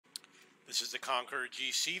This is the Conqueror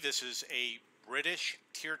GC. This is a British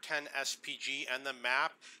Tier 10 SPG, and the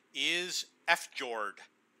map is Fjord.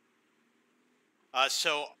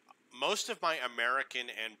 So most of my American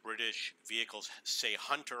and British vehicles say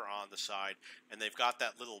Hunter on the side, and they've got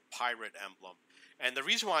that little pirate emblem. And the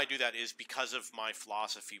reason why I do that is because of my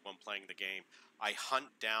philosophy when playing the game. I hunt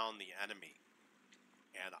down the enemy.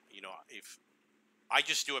 And, you know, if I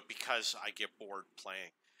just do it because I get bored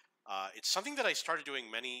playing. It's something that I started doing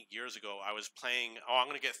many years ago. I was playing, I'm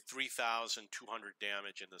going to get 3,200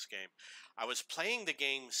 damage in this game. I was playing the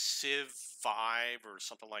game Civ 5 or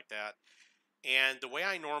something like that. And the way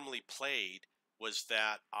I normally played was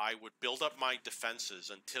that I would build up my defenses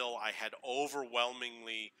until I had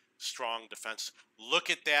overwhelmingly strong defense. Look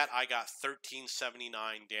at that. I got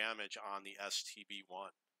 1379 damage on the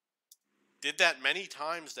STB1. Did that many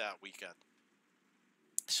times that weekend.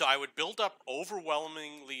 So I would build up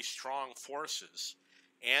overwhelmingly strong forces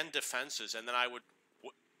and defenses, and then I would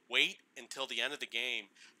wait until the end of the game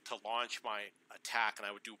to launch my attack, and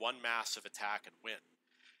I would do one massive attack and win.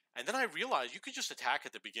 And then I realized you could just attack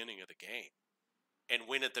at the beginning of the game and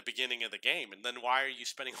win at the beginning of the game, and then why are you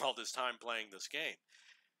spending all this time playing this game?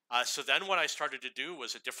 So then what I started to do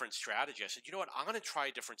was a different strategy. I said, you know what, I'm going to try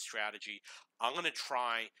a different strategy. I'm going to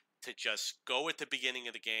try to just go at the beginning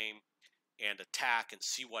of the game and attack and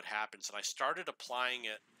see what happens. And I started applying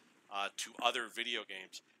it to other video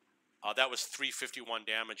games. That was 351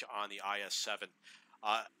 damage on the IS-7.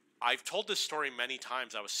 I've told this story many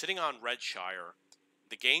times. I was sitting on Redshire.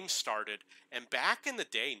 The game started, and back in the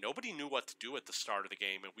day, nobody knew what to do at the start of the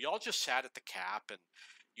game, and we all just sat at the cap. And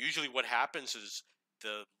usually what happens is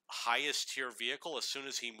the highest tier vehicle, as soon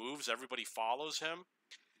as he moves, everybody follows him.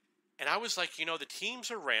 And I was like, you know, the teams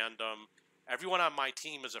are random. Everyone on my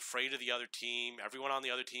team is afraid of the other team. Everyone on the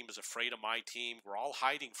other team is afraid of my team. We're all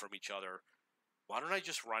hiding from each other. Why don't I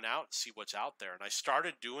just run out and see what's out there? And I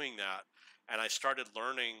started doing that, and I started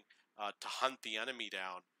learning to hunt the enemy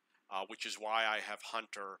down, which is why I have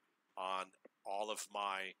Hunter on all of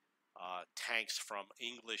my tanks from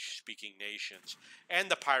English-speaking nations, and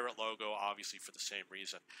the pirate logo, obviously, for the same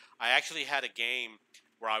reason. I actually had a game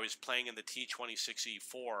where I was playing in the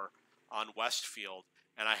T26E4 on Westfield,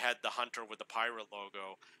 and I had the Hunter with the pirate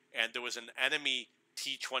logo, and there was an enemy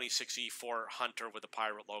T26E4 Hunter with the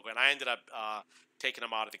pirate logo, and I ended up taking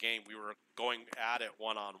him out of the game. We were going at it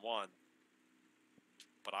one-on-one,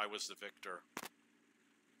 but I was the victor.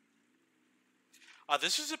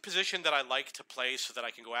 This is a position that I like to play so that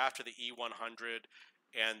I can go after the E100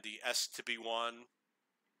 and the STB1.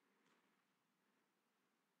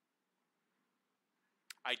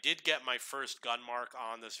 I did get my first gun mark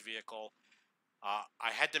on this vehicle.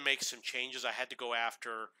 I had to make some changes. I had to go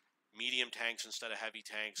after medium tanks instead of heavy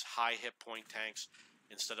tanks, high hit point tanks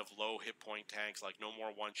instead of low hit point tanks, like no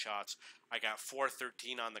more one-shots. I got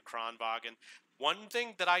 413 on the Kronwagen. One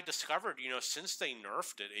thing that I discovered, you know, since they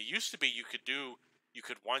nerfed it, it used to be you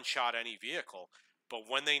could one-shot any vehicle, but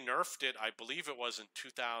when they nerfed it, I believe it was in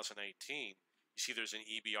 2018, you see there's an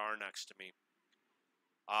EBR next to me.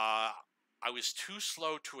 I was too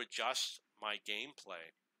slow to adjust my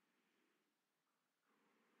gameplay.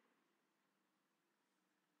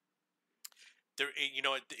 You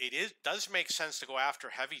know, it does make sense to go after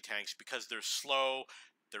heavy tanks because they're slow,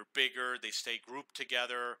 they're bigger, they stay grouped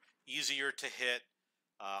together, easier to hit,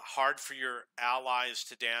 hard for your allies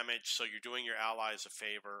to damage, so you're doing your allies a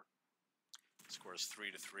favor. Scores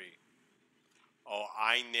 3-3. Oh,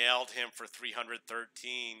 I nailed him for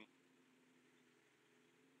 313.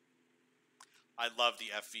 I love the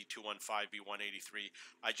FV215B183.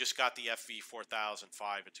 I just got the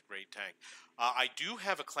FV4005. It's a great tank. I do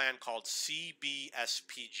have a clan called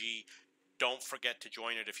CBSPG. Don't forget to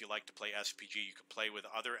join it if you like to play SPG. You can play with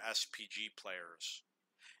other SPG players.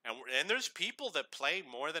 And there's people that play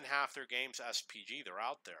more than half their games SPG. They're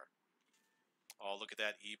out there. Oh, look at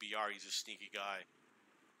that EBR. He's a sneaky guy.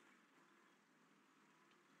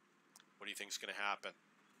 What do you think is going to happen?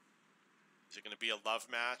 Is it going to be a love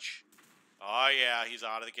match? Oh, yeah, he's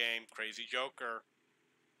out of the game. Crazy Joker.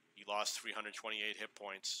 He lost 328 hit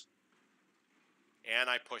points. And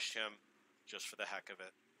I pushed him just for the heck of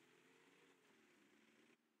it.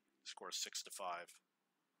 Scores 6-5.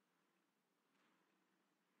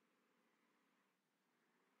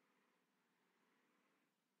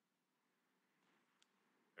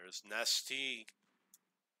 There's Nesty,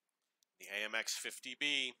 the AMX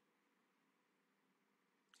 50B.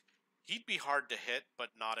 He'd be hard to hit, but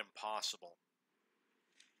not impossible.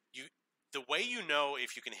 The way you know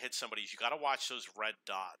if you can hit somebody is you got to watch those red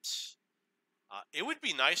dots. It would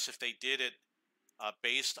be nice if they did it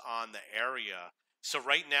based on the area. So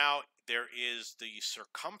right now there is the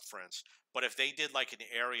circumference, but if they did like an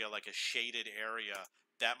area, like a shaded area,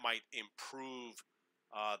 that might improve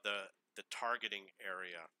the targeting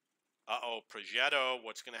area. Uh-oh, Progetto,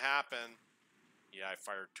 what's going to happen? Yeah, I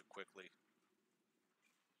fired too quickly.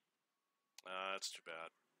 That's too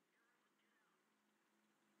bad.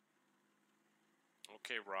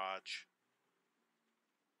 Okay, Raj.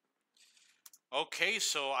 Okay,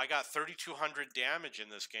 so I got 3,200 damage in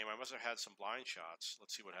this game. I must have had some blind shots.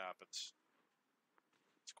 Let's see what happens.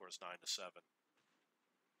 Score is 9-7.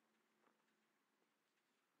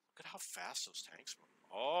 Look at how fast those tanks move.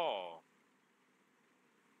 Oh.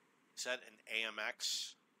 Is that an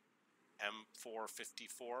AMX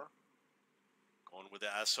M454? Going with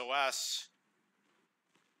the SOS.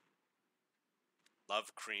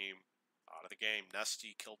 Love Cream out of the game.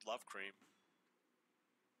 Nesty killed Love Cream.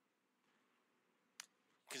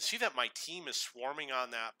 You can see that my team is swarming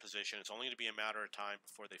on that position. It's only going to be a matter of time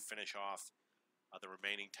before they finish off the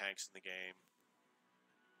remaining tanks in the game.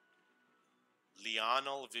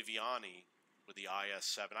 Lionel Viviani with the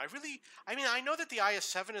IS-7. I know that the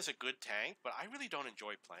IS-7 is a good tank, but I really don't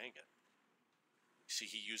enjoy playing it. See,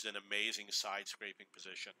 he used an amazing side-scraping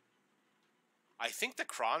position. I think the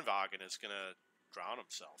Kronwagen is going to drown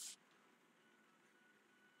himself.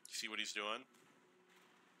 See what he's doing?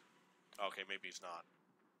 Okay, maybe he's not.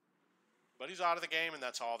 But he's out of the game, and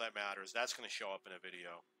that's all that matters. That's going to show up in a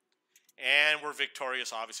video. And we're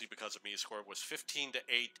victorious, obviously, because of me. Score was 15-8.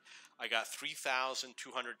 I got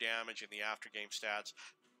 3,200 damage in the after-game stats.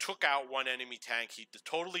 Took out one enemy tank. He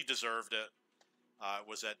totally deserved it. It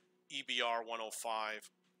was at EBR 105.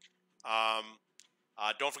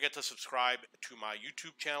 Don't forget to subscribe to my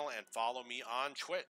YouTube channel and follow me on Twitch.